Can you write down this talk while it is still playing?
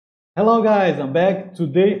Hello guys, I'm back.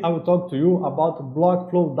 Today I will talk to you about block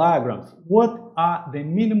flow diagrams. What are the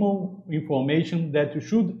minimum information that you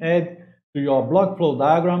should add to your block flow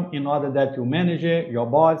diagram in order that your manager, your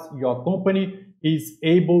boss, your company is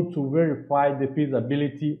able to verify the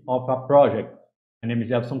feasibility of a project. My name is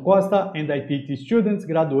Jeferson Costa and I teach students,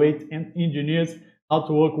 graduates and engineers how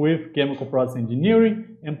to work with chemical process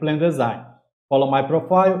engineering and plant design. Follow my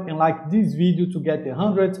profile and like this video to get the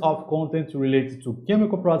hundreds of contents related to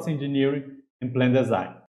chemical process engineering and plant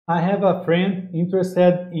design. I have a friend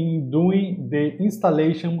interested in doing the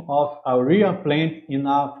installation of a urea plant in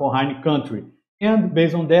a foreign country. And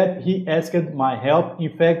based on that, he asked my help.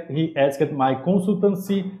 In fact, he asked my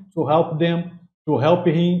consultancy to help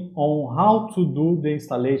him on how to do the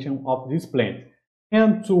installation of this plant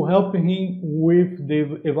and to help him with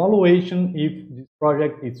the evaluation if this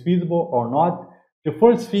project is feasible or not. The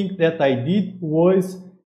first thing that I did was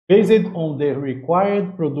based on the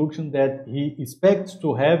required production that he expects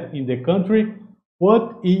to have in the country.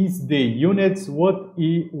 What is the units? What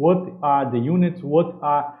are the units? What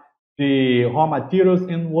are the raw materials?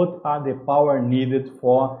 And what are the power needed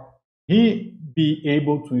for he be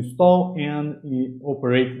able to install and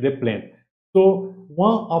operate the plant? So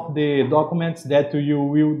one of the documents that you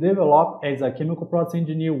will develop as a chemical process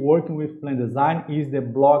engineer working with plant design is the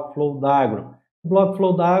block flow diagram. Block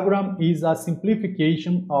flow diagram is a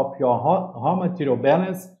simplification of your raw material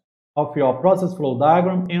balance, of your process flow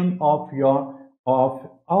diagram, and of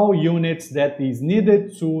all units that is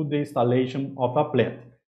needed to the installation of a plant.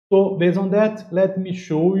 So based on that, let me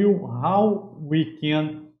show you how we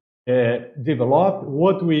can develop,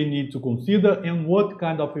 what we need to consider, and what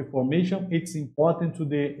kind of information it's important to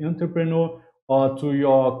the entrepreneur or to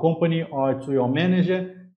your company or to your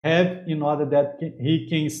manager have in order that he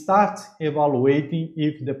can start evaluating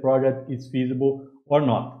if the project is feasible or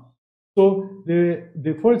not. So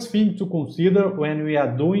the first thing to consider when we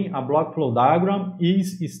are doing a block flow diagram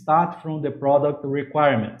is start from the product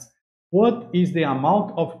requirements. What is the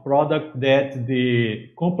amount of product that the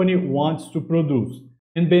company wants to produce?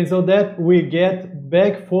 And based on that, we get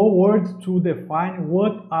back forward to define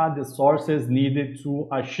what are the sources needed to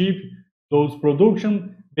achieve those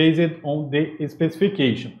production based on the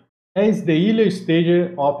specification. As the earlier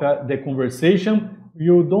stage of the conversation,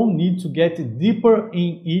 you don't need to get deeper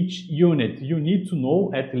in each unit. You need to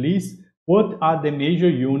know at least what are the major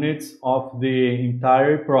units of the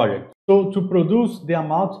entire project. So to produce the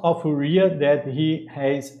amount of urea that he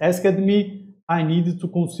has asked me, I need to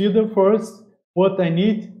consider first what I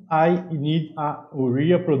need. I need a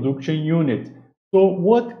urea production unit. So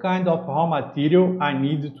what kind of raw material I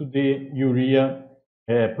need to the urea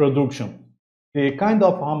production? The kind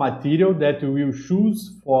of raw material that you will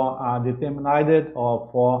choose for a determined or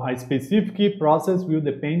for a specific process will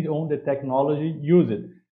depend on the technology used.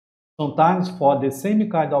 Sometimes for the same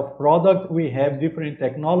kind of product, we have different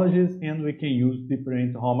technologies and we can use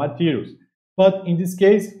different raw materials. But in this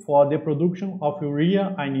case, for the production of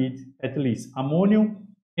urea, I need at least ammonium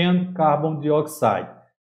and carbon dioxide.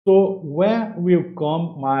 So where will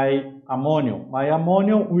come my ammonium? My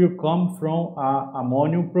ammonium will come from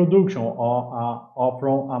ammonium production or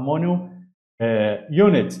from ammonium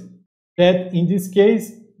units that in this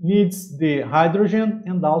case needs the hydrogen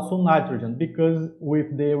and also nitrogen, because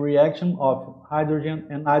with the reaction of hydrogen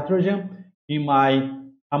and nitrogen in my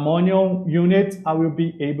ammonium unit, I will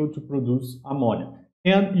be able to produce ammonia.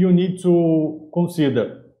 And you need to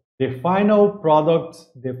consider the final product,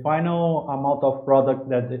 the final amount of product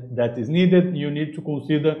that is needed. You need to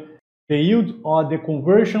consider the yield or the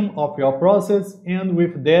conversion of your process, and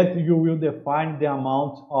with that you will define the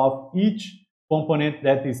amount of each component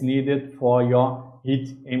that is needed for your heat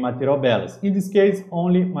and material balance. In this case,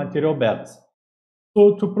 only material balance.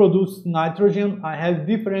 So to produce nitrogen, I have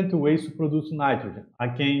different ways to produce nitrogen. I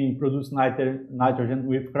can produce nitrogen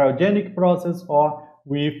with cryogenic process or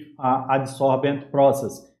with adsorbent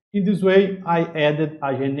process. In this way, I added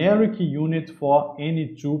a generic unit for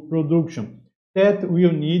N2 production that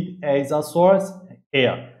will need as a source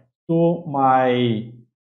air. So my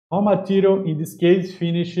raw material in this case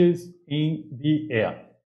finishes in the air.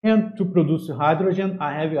 And to produce hydrogen,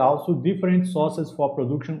 I have also different sources for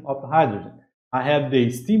production of hydrogen. I have the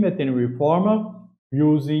steam methane reformer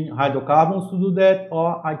using hydrocarbons to do that,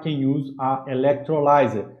 or I can use an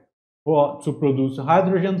electrolyzer to produce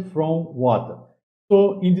hydrogen from water.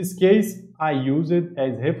 So in this case, I use it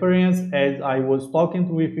as reference as I was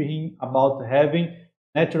talking with him about having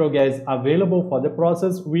natural gas available for the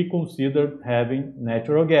process. We considered having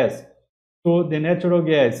natural gas. So the natural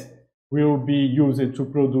gas will be used to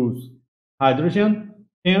produce hydrogen,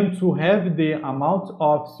 And to have the amount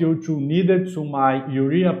of CO2 needed to my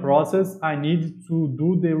urea process, I need to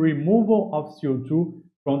do the removal of CO2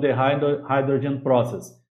 from the hydrogen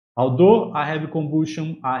process. Although I have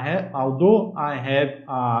combustion, although I have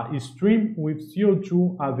a stream with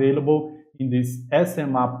CO2 available in this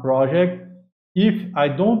SMR project, if I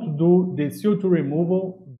don't do the CO2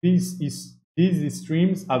 removal, these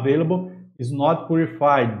streams available is not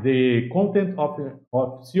purified. The content of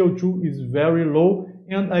CO2 is very low,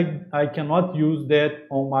 and I cannot use that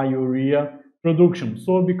on my urea production.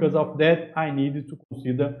 So because of that, I need to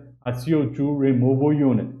consider a CO2 removal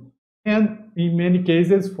unit. And in many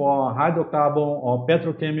cases, for hydrocarbon or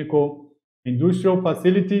petrochemical industrial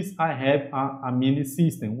facilities, I have a mini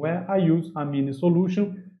system where I use a mini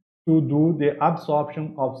solution to do the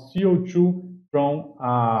absorption of CO2 from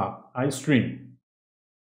a stream.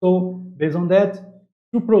 So based on that,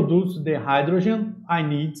 to produce the hydrogen, I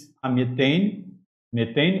need a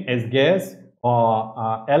methane as gas, or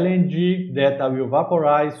LNG that I will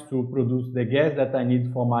vaporize to produce the gas that I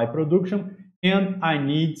need for my production, and I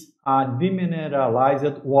need a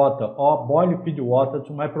demineralized water or boil feed water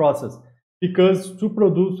to my process. Because to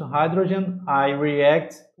produce hydrogen, I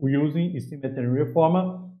react using steam methane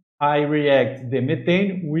reformer. I react the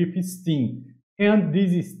methane with steam, and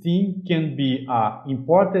this steam can be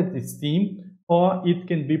imported steam, or it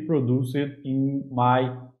can be produced in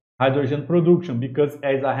my hydrogen production, because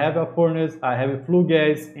as I have a furnace, I have a flue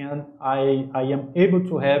gas, and I am able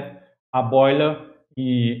to have a boiler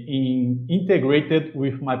integrated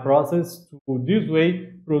with my process to this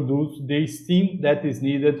way produce the steam that is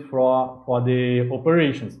needed for the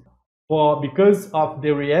operations. Because of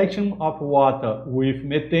the reaction of water with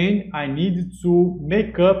methane, I need to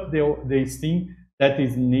make up the steam that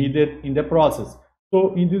is needed in the process.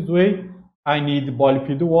 So in this way, I need boil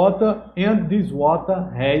feed water, and this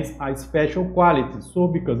water has a special quality. So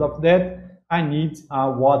because of that, I need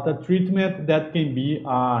a water treatment that can be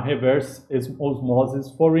reverse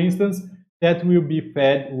osmosis, for instance, that will be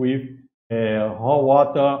fed with raw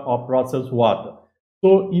water or processed water.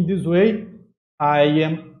 So in this way, I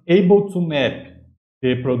am able to map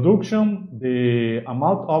the production, the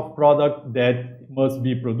amount of product that must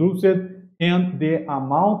be produced, and the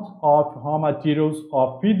amount of raw materials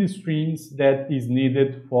or feed streams that is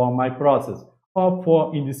needed for my process, or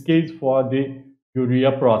for, in this case, for the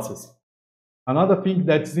urea process. Another thing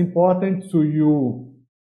that is important to you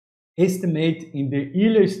estimate in the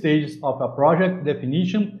early stages of a project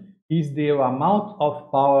definition is the amount of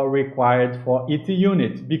power required for each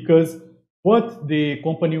unit, because what the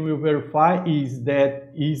company will verify is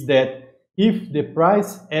that if the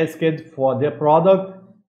price asked for the product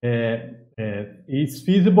is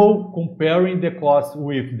feasible, comparing the cost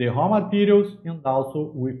with the raw materials and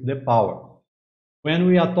also with the power. When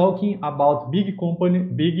we are talking about big company,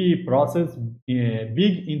 big process,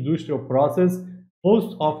 big industrial process,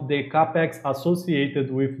 most of the capex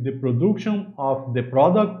associated with the production of the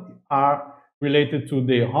product are related to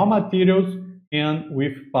the raw materials and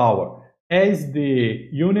with power. As the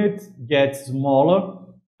unit gets smaller,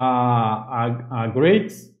 a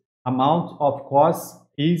great amount of cost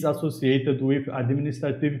is associated with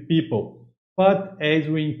administrative people. But as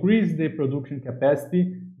we increase the production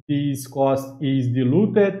capacity, this cost is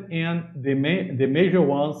diluted, and the major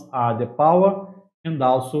ones are the power and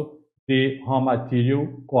also the raw material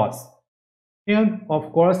cost. And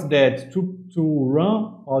of course, that to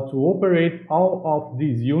run or to operate all of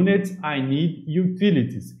these units, I need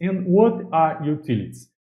utilities. And what are utilities?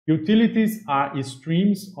 Utilities are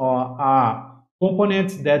streams or are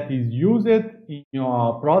components that is used in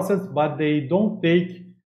your process, but they don't take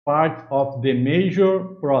part of the major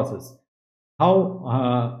process.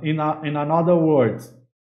 How, in other words,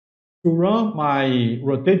 to run my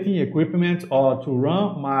rotating equipment or to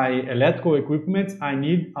run my electrical equipment, I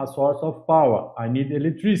need a source of power. I need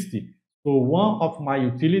electricity. So one of my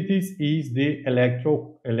utilities is the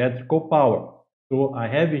electrical power. So I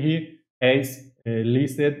have here as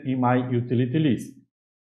listed in my utility list.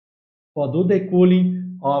 For do the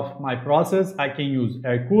cooling of my process, I can use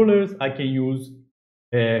air coolers, I can use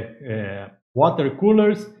water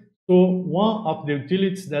coolers. So one of the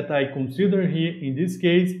utilities that I consider here in this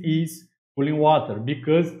case is cooling water,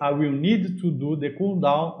 because I will need to do the cool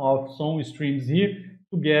down of some streams here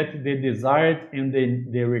to get the desired and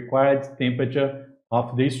the required temperature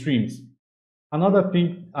of the streams. Another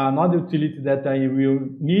utility that I will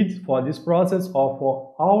need for this process, or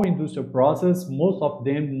for all industrial process, most of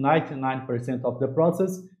them, 99% of the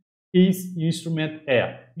process, is instrument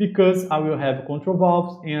air, because I will have control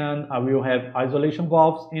valves and I will have isolation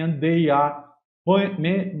valves, and they are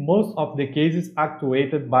most of the cases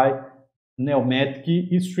actuated by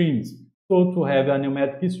pneumatic streams. So to have a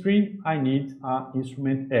pneumatic stream, I need an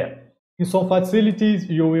instrument air. In some facilities,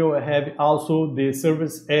 you will have also the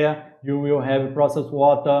surface air, you will have processed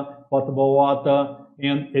water, potable water,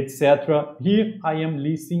 and etc. Here I am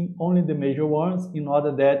listing only the major ones in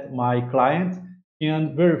order that my client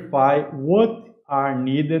can verify what are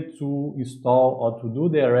needed to install or to do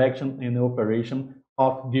the erection and the operation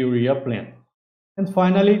of the urea plant. And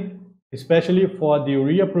finally, especially for the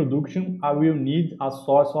urea production, I will need a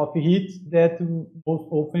source of heat that most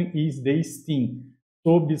often is the steam.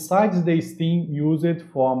 So besides the steam used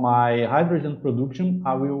for my hydrogen production,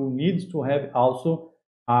 I will need to have also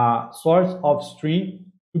a source of steam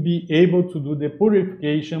to be able to do the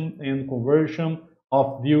purification and conversion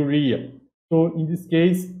of the urea. So in this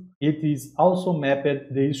case, it is also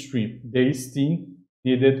mapped the steam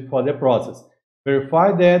needed for the process.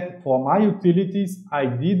 Verify that for my utilities, I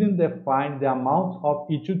didn't define the amount of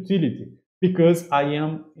each utility because I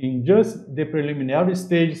am in just the preliminary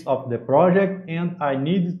stages of the project and I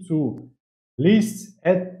need to list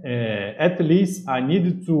at least I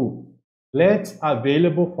need to let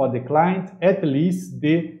available for the client at least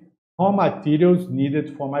the raw materials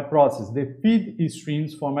needed for my process, the feed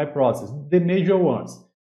streams for my process, the major ones.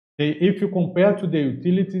 If you compare to the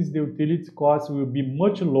utilities, the utility costs will be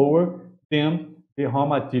much lower than the raw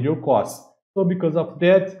material costs. So because of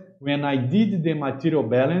that, when I did the material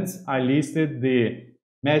balance, I listed the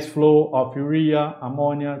mass flow of urea,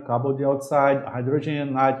 ammonia, carbon dioxide,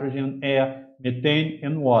 hydrogen, nitrogen, air, methane,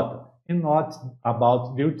 and water, and not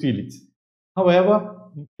about the utilities. However,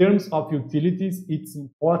 in terms of utilities, it's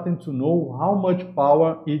important to know how much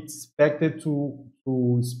power it's expected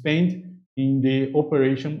to spend in the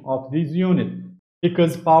operation of this unit,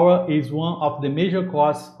 because power is one of the major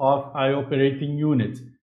costs of an operating unit.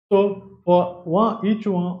 So for each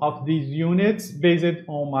one of these units, based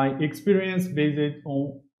on my experience, based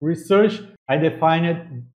on research, I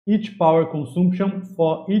defined each power consumption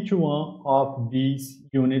for each one of these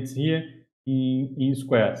units here in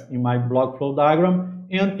squares in my block flow diagram,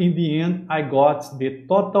 and in the end I got the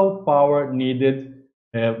total power needed,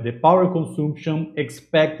 the power consumption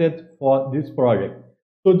expected for this project.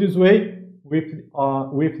 So this way,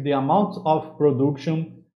 with the amount of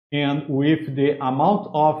production and with the amount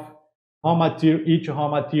of raw material, each raw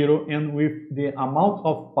material, and with the amount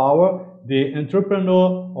of power, the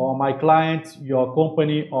entrepreneur or my client, your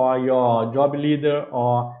company or your job leader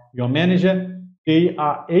or your manager, they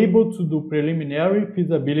are able to do preliminary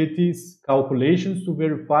feasibility calculations to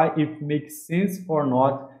verify if it makes sense or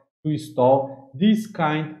not to install this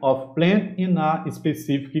kind of plant in a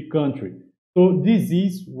specific country. So this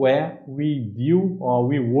is where we deal or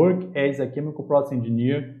we work as a chemical process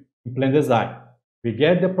engineer in plant design. We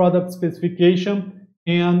get the product specification,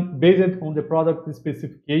 and based on the product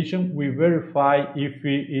specification, we verify if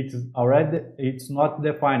it's not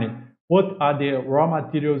defined what are the raw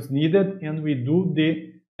materials needed, and we do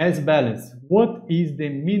the mass balance. What is the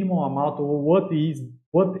minimum amount, or what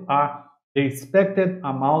are the expected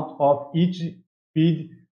amount of each feed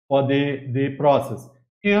for the process?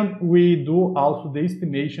 And we do also the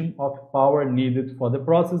estimation of power needed for the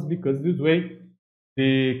process, because this way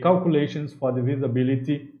the calculations for the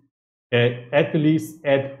visibility, at least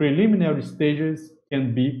at preliminary stages,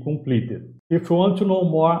 can be completed. If you want to know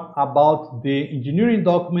more about the engineering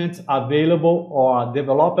documents available or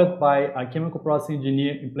developed by a chemical process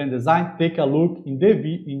engineer in plant design, take a look in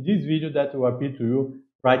this video that will appear to you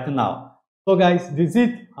right now. So guys, this is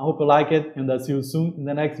it. I hope you like it, and I'll see you soon in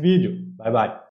the next video. Bye bye.